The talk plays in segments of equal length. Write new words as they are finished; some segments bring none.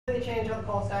fundamentally change how the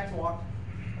call stacks walk.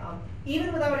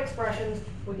 Even without expressions,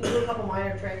 we can do a couple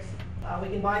minor tricks. We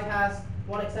can bypass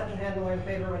one exception handler in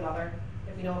favor of another,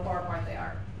 if we know how far apart they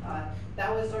are.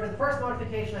 That was sort of the first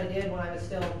modification I did when I was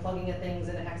still plugging at things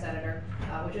in a hex editor,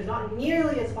 which is not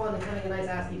nearly as fun as having a nice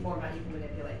ASCII format you can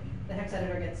manipulate. The hex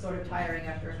editor gets sort of tiring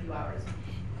after a few hours.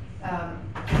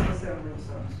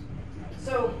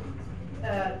 So,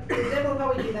 an example of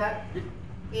how we do that,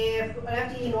 if an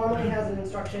FTE normally has an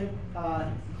instruction,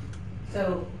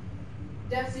 so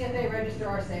def CFA register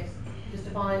R6 just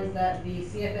defines that the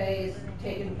CFA is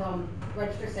taken from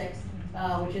register 6,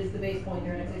 which is the base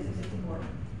pointer in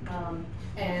x86-64.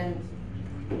 And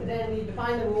then we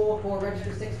define the rule for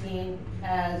register 16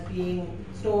 as being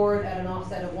stored at an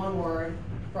offset of 1 word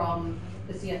from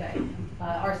the CFA.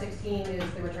 R16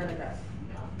 is the return address.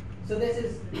 So this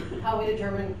is how we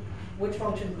determine which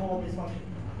function called this function,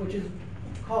 which is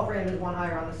call frame is 1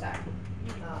 higher on the stack.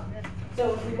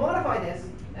 So if we modify this,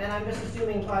 and I'm just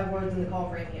assuming 5 words in the call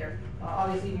frame here.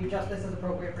 Obviously, you adjust this as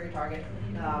appropriate for your target.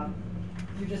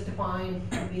 You just define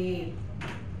the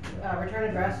return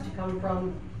address to come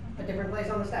from a different place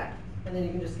on the stack, and then you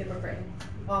can just skip a frame.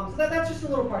 So that's just a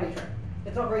little party trick.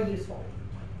 It's not very useful.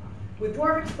 With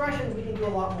dwarf expressions, we can do a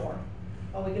lot more.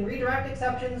 We can redirect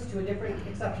exceptions to a different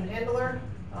exception handler,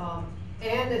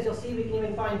 and as you'll see, we can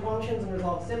even find functions and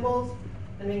resolve symbols,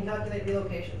 and we can calculate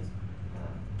relocations.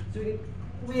 So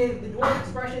with the dwarf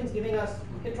expressions giving us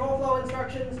control flow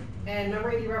instructions and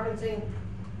memory dereferencing,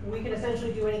 we can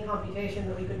essentially do any computation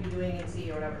that we could be doing in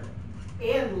C or whatever.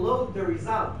 And load the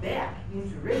result back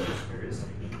into registers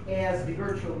as the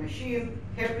virtual machine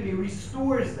happily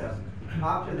restores them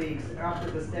after the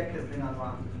stack has been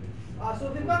unwound. So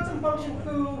if we've got some function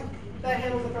foo that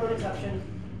handles the thrown exception,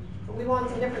 but we want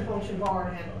some different function bar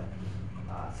to handle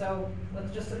it. So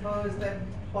let's just suppose that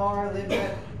bar lives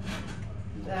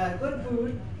at good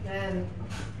food, and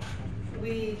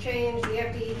we change the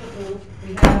FTE to foo.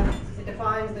 It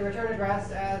defines the return address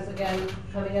as, again,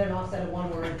 coming at an offset of 1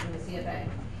 word from the CFA.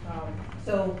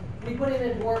 So we put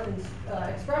in a dwarf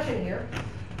expression here,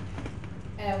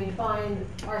 and we define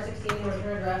R16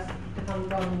 return address to come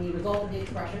from the result of the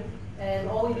expression. And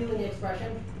all we do in the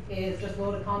expression is just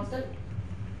load a constant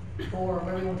for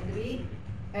where we want it to be,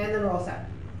 and then we're all set.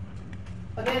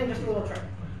 Again, just a little trick.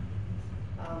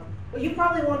 But you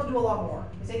probably want to do a lot more.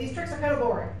 You say these tricks are kind of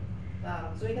boring.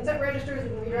 So we can set registers, we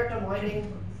can redirect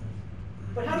unwinding.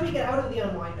 But how do we get out of the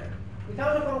unwinder? We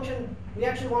found a function, we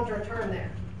actually want to return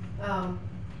there.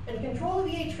 And control of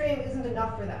the H frame isn't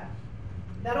enough for that.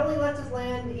 That only lets us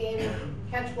land in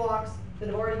catch blocks that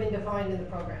have already been defined in the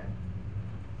program.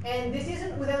 And this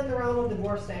isn't within the realm of the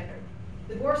DWARF standard.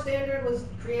 The DWARF standard was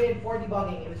created for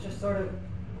debugging. It was just sort of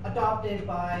adopted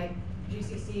by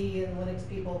GCC and Linux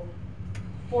people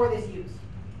for this use.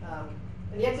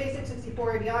 And the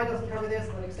x86-64 API doesn't cover this,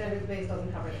 Linux standards base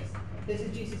doesn't cover this. This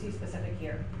is GCC specific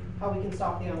here, how we can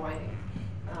stop the unwinding.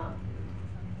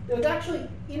 It was actually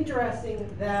interesting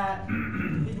that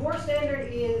the DWARF standard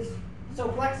is so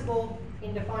flexible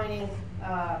in defining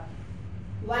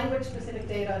language-specific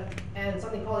data and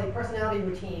something called a personality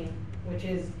routine, which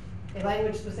is a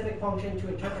language-specific function to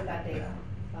interpret that data.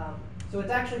 So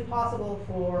it's actually possible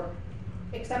for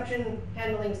exception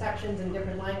handling sections in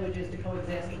different languages to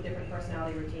coexist with different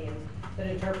personality routines that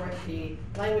interpret the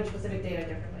language-specific data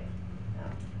differently.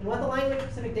 And what the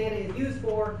language-specific data is used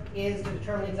for is to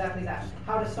determine exactly that,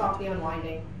 how to stop the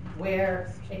unwinding,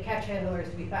 where a catch handler is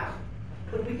to be found.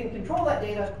 But if we can control that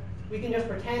data, we can just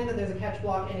pretend that there's a catch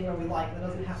block anywhere we like. There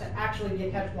doesn't have to actually be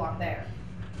a catch block there.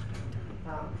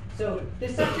 So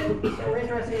this section that we're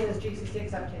interested in is GCC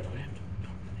accept table.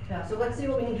 So let's see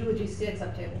what we can do with GCC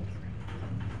accept table.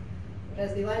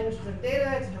 As the language-specific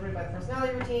data, it's interpreted by the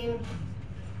personality routine.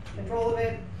 Control of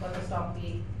it, let us stop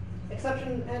the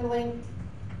exception handling.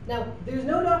 Now, there's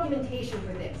no documentation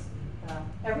for this.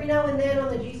 Every now and then on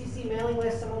the GCC mailing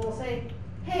list, someone will say,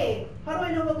 hey, how do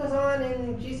I know what goes on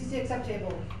in GCC accept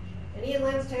table? And Ian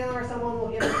Lance-Taylor or someone will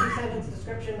give a 2-sentence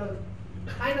description of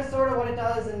kind of sort of what it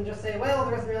does and just say, well,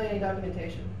 there isn't really any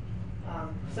documentation.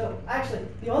 So actually,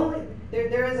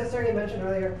 there is, as Sergey mentioned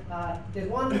earlier, there's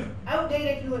one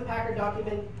outdated Hewlett-Packard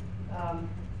document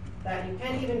that you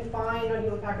can't even find on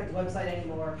Hewlett-Packard's website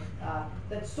anymore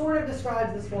that sort of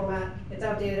describes this format. It's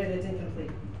outdated, it's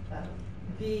incomplete.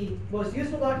 The most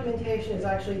useful documentation is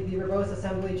actually the verbose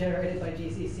assembly generated by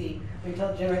GCC. When you tell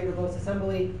it to generate verbose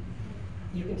assembly,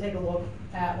 you can take a look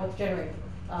at what's generated.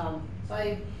 So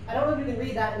I don't know if you can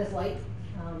read that in this light,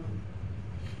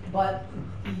 but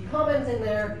the comments in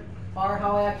there are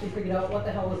how I actually figured out what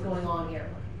the hell was going on here.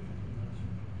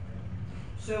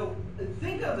 So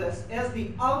think of this as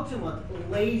the ultimate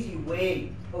lazy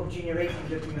way of generating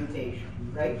documentation,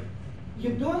 right?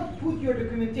 You don't put your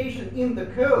documentation in the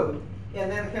code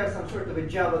and then have some sort of a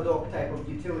Java doc type of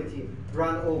utility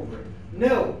run over it.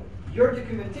 No, your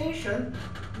documentation,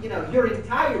 your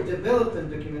entire development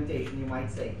documentation, you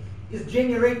might say, is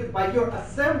generated by your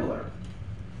assembler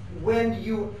when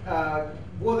you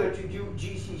bother to do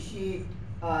GCC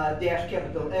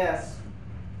 -S,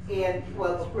 and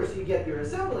well, of course, you get your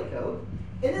assembly code,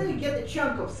 and then you get a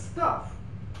chunk of stuff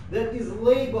that is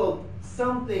labeled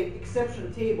something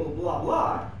exception table blah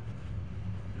blah,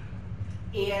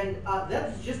 and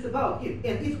that's just about it,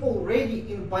 and it's already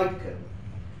in bytecode.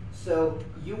 So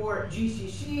your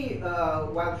GCC,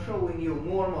 while showing you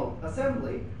normal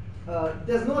assembly,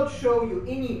 does not show you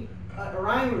any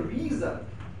rhyme or reason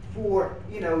for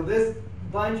this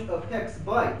bunch of hex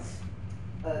bytes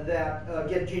that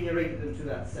get generated into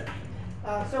that section.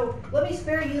 So let me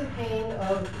spare you the pain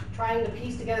of trying to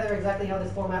piece together exactly how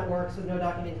this format works with no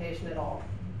documentation at all.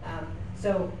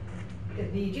 So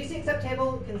the GC accept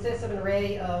table consists of an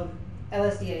array of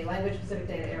LSDA, language-specific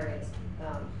data areas.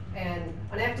 And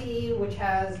an FDE, which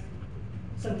has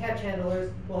some catch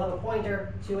handlers, will have a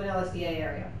pointer to an LSDA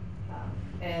area.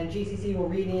 And GCC will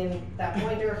read in that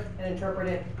pointer and interpret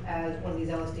it as one of these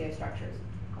LSDA structures.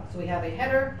 So we have a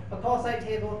header, a call site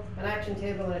table, an action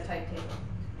table, and a type table.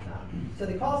 So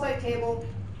the call site table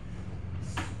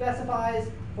specifies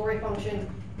for a function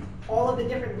all of the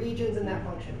different regions in that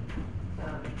function.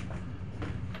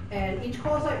 And each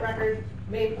call site record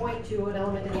may point to an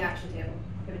element in the action table.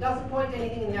 If it doesn't point to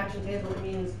anything in the action table, it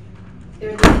means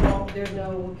there's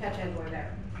no catch handler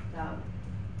there.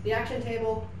 The action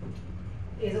table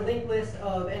is a linked list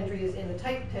of entries in the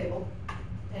type table,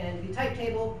 and the type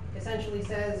table essentially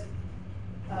says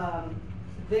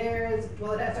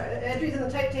entries in the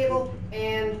type table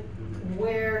and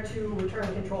where to return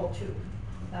control to.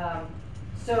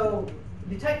 So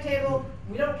the type table,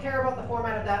 we don't care about the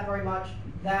format of that very much.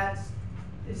 That's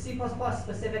C++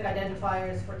 specific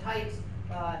identifiers for types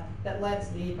that lets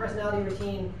the personality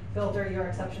routine filter your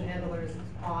exception handlers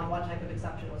on what type of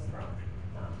exception was thrown.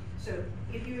 So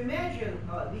if you imagine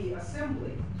the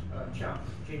assembly chunk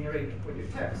generated for your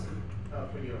text,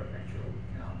 for your actual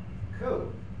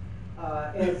code,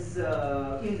 as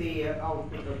in the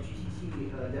output of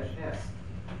GCC-S,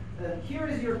 here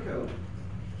is your code.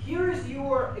 Here is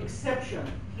your exception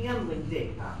handling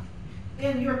data.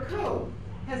 And your code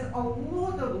has a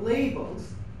lot of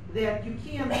labels that you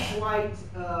can't quite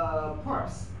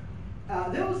parse.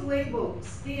 Those labels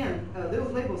stand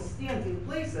in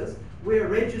places where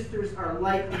registers are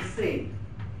likely saved.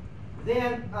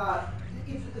 Then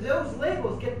those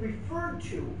labels get referred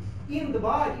to in the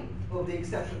body of the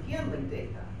exception handling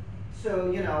data.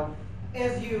 So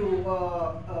as you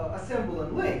assemble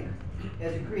and link,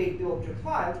 as you create the object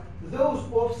file, those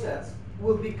offsets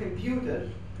will be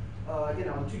computed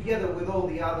together with all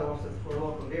the other offsets for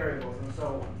local variables and so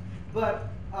on. But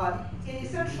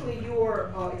essentially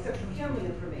your exception handling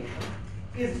information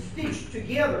is stitched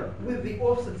together with the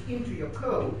offsets into your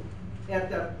code at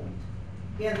that point.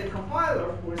 And the compiler,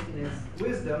 of course, in its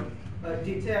wisdom,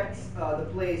 detects the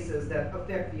places that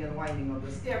affect the unwinding of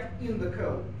the stack in the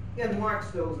code and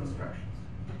marks those instructions.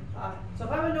 So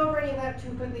if I went over any of that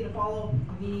too quickly to follow,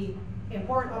 the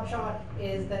important upshot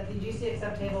is that the GC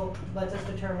accept table lets us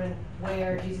determine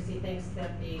where GCC thinks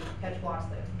that the catch blocks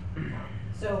live.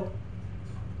 So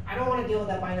I don't want to deal with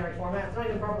that binary format. It's not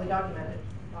even properly documented.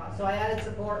 So I added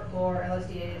support for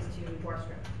LSDAs to DWARF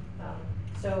script.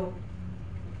 So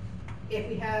if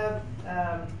we have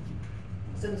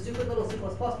some stupid little C++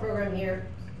 program here,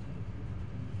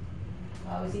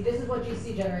 we see this is what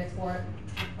GCC generates for it.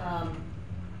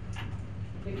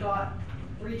 We've got,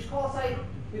 for each call site,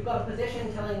 we've got a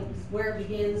position telling where it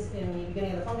begins in the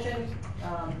beginning of the function,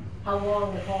 how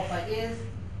long the call site is,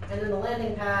 and then the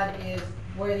landing pad is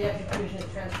where the execution is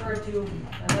transferred to,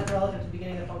 and that's relative to the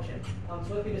beginning of the function.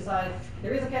 So if we decide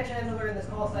there is a catch handler in this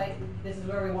call site, this is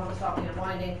where we want to stop the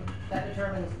unwinding, that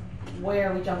determines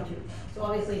where we jump to. So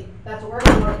obviously, that's what we're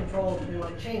going to want to control if we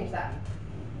want to change that.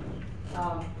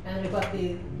 And then we've got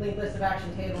the linked list of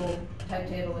action table, type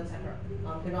table, etc.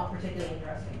 They're not particularly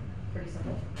interesting. Pretty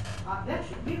simple. That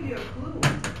should give you a clue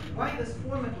why this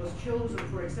format was chosen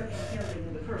for exception handling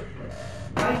in the first place.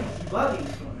 Why the debugging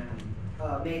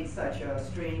format made such a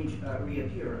strange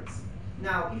reappearance.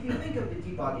 Now, if you think of the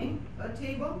debugging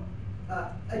table,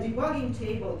 a debugging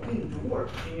table in DWARF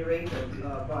generated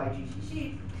by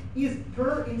GCC is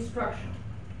per instruction.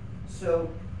 So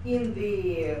in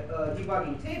the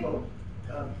debugging table,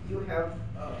 you have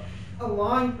a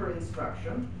line per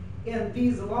instruction, And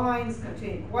these lines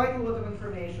contain quite a lot of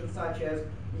information, such as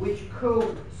which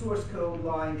code, source code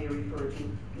line they refer to,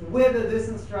 whether this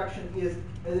instruction is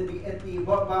at the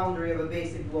boundary of a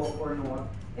basic block or not,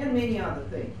 and many other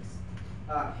things.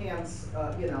 Hence,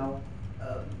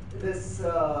 this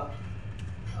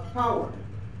power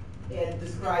at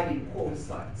describing call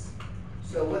sites.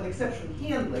 So when exception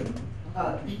handling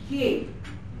became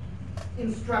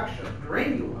instruction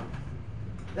granular,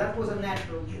 that was a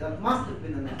natural choice. That must have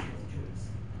been a natural choice.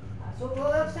 So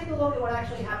let's take a look at what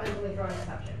actually happens when we throw an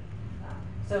exception.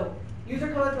 So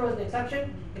user code throws an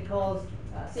exception. It calls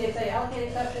CXA allocate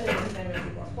exception in standard C++.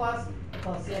 It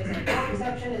calls CXA count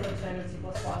exception in standard C++.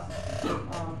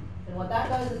 And what that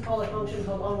does is call a function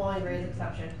called unwind raise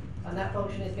exception. And that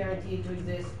function is guaranteed to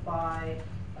exist by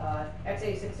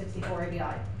x86-64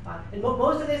 ABI. And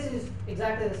most of this is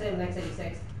exactly the same in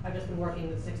x86. I've just been working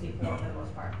with 64 for the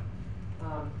most part.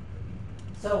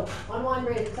 So unwind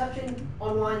raise exception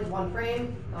unwinds one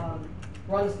frame,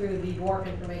 runs through the DWARF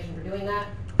information for doing that.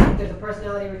 There's a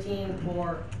personality routine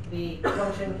for the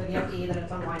function for the FDE that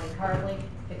it's unwinding currently.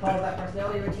 It calls that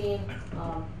personality routine,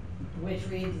 which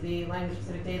reads the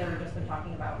language-specific data we've just been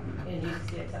talking about in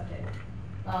GCC accept table.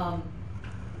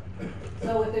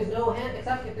 So if there's no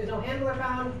handler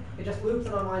found, it just loops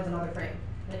and unwinds another frame,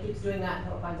 and it keeps doing that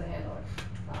until it finds a handler.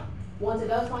 Once it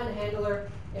does find a handler,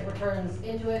 it returns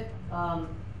into it.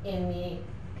 In the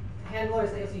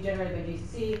handlers that you'll see generated by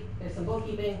GCC, there's some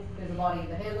bookkeeping, there's the body of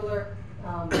the handler,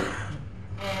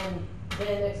 and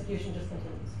then execution just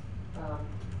continues.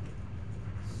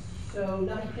 So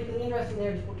nothing particularly interesting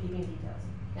there, just bookkeeping details.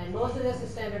 And most of this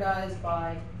is standardized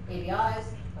by ABIs.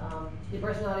 The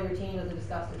personality routine, as I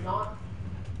discussed, is not.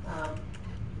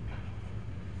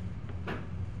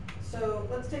 So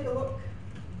let's take a look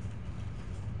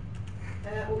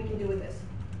at what we can do with this.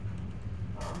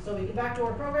 So we can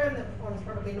backdoor a program that performs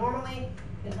perfectly normally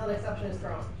until an exception is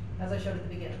thrown, as I showed at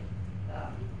the beginning.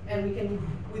 And we can,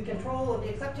 with control of the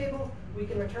accept table, we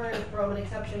can return from an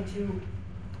exception to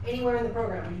anywhere in the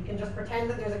program. You can just pretend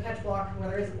that there's a catch block where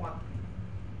there isn't one.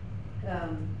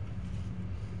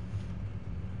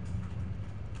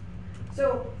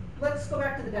 So let's go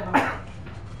back to the demo.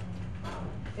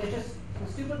 It's just some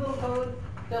stupid little code,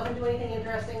 doesn't do anything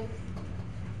interesting.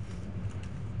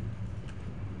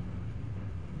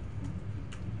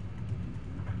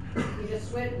 You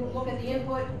just look at the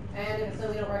input, and if it says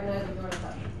we don't recognize it, we throw an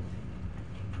exception.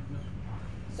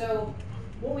 So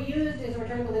what we used is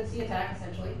return the libc attack,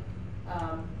 essentially.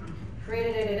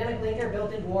 Created a dynamic linker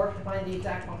built in DWARF to find the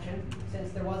exact function,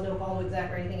 since there was no follow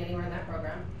exec or anything anywhere in that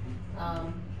program.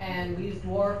 And we used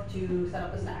DWARF to set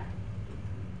up the stack.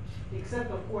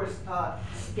 Except, of course,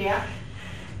 stat,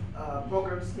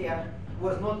 program stat,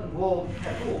 was not involved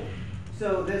at all.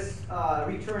 So this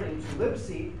returning to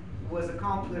libc was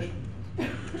accomplished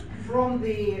from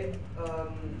the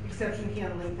exception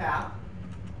handling path,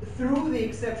 through the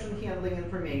exception handling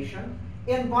information.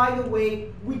 And by the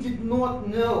way, we did not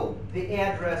know the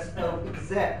address of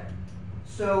exec.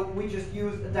 So we just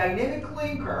used a dynamic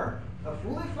linker, a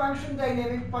fully functioning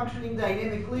dynamic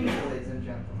linker, ladies and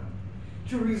gentlemen,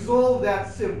 to resolve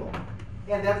that symbol.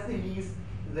 And that's the least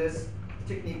this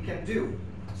technique can do.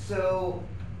 So,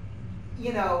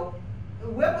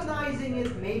 weaponizing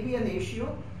it may be an issue,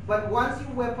 but once you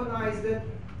weaponized it,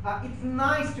 it's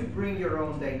nice to bring your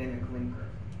own dynamic linker.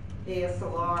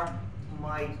 ASLR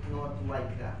might not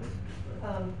like that.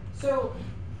 I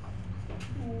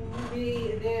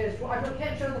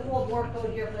can't show the full DWARF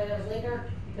code here for the dynamic linker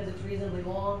because it's reasonably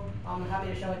long. I'm happy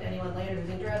to show it to anyone later who's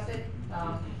interested.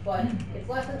 But it's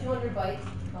less than 200 bytes.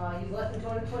 Use less than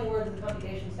 220 words of the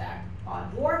computation stack.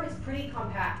 DWARF is pretty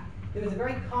compact. It was a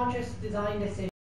very conscious design decision.